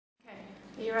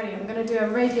Are you ready? I'm going to do a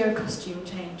radio costume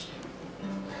change.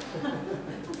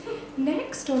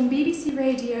 Next on BBC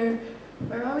Radio,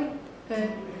 where are we?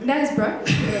 Knaresborough,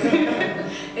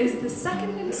 is the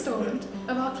second instalment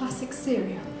of our classic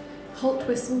serial,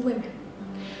 HALTWHISTLE Women.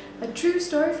 A true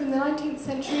story from the 19th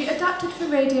century adapted for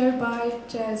radio by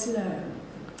JEZ LOWE.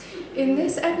 In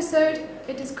this episode,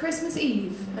 it is Christmas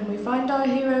Eve, and we find our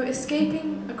hero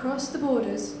escaping across the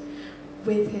borders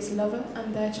with his lover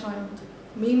and their child.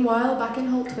 Meanwhile, back in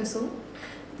HALTWHISTLE,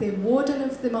 the warden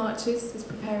of the marches is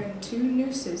preparing 2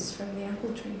 nooses from the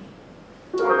apple tree.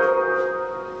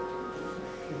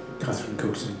 Catherine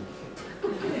Cookson.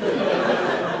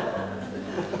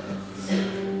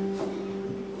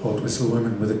 HALTWHISTLE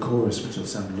Women with a chorus which will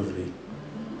sound lovely.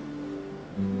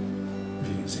 If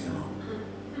you can sing along.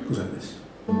 It goes like this.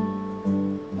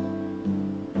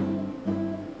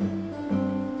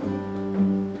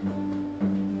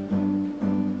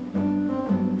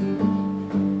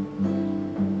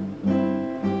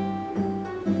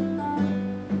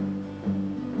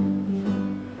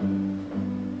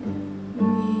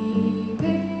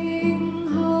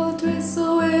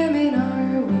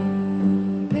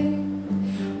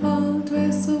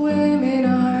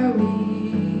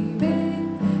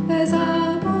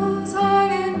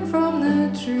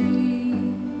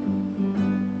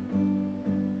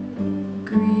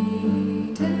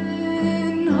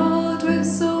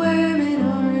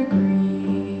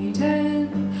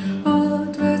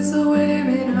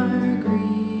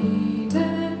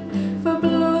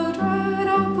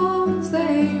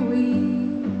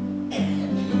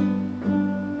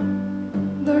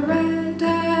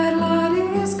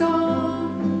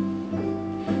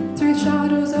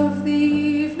 Shadows of the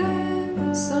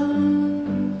evening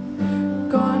sun,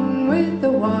 gone with the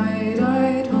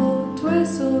wide-eyed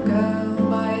HALTWHISTLE girl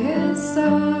by his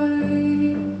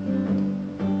side.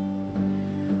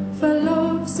 For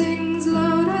love sings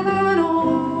louder than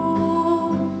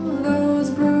all those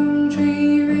broom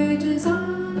tree ridges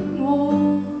and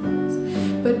walls,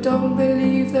 but don't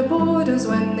believe the borders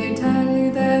when they tell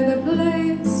you they're the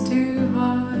place to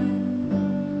hide.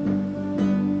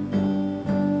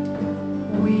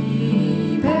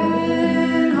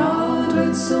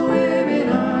 HALTWHISTLE women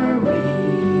are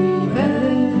weaving,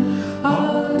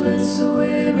 HALTWHISTLE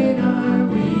women are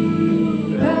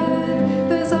weaving.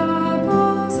 There's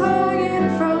apples hanging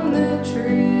from the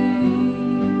tree.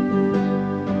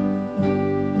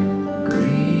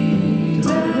 Greeting,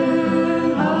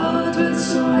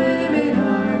 HALTWHISTLE women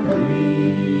are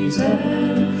greeting,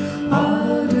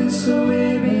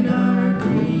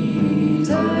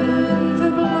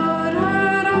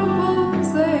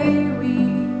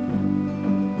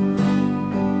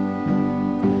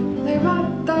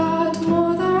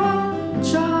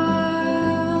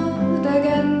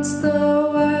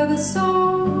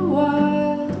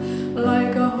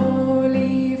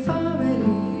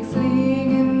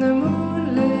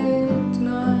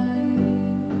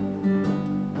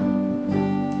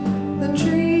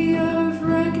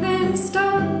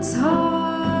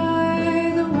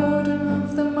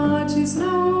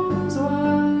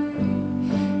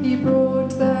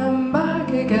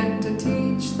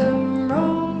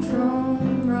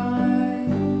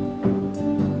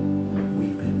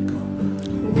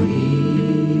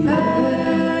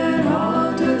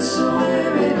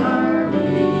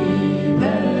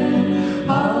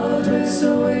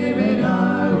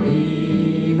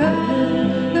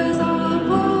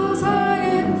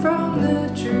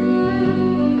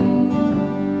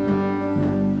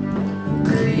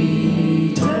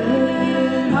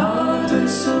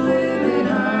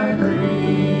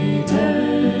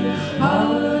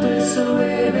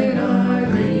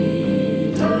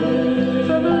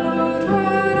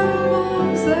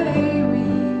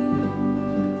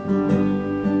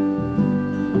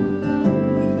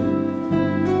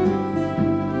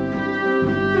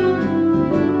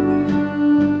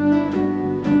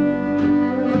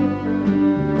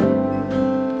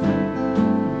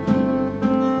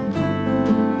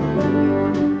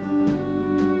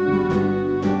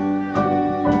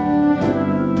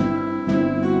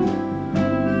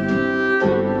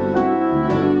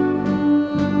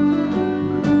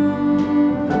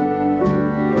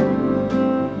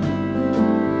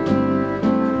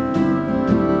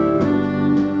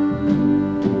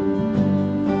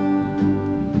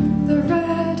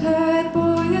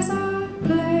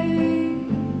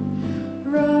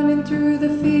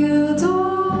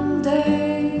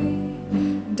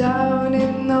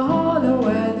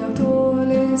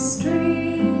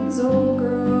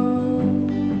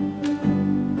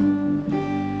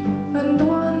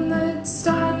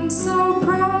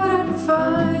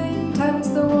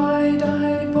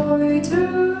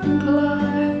 too close.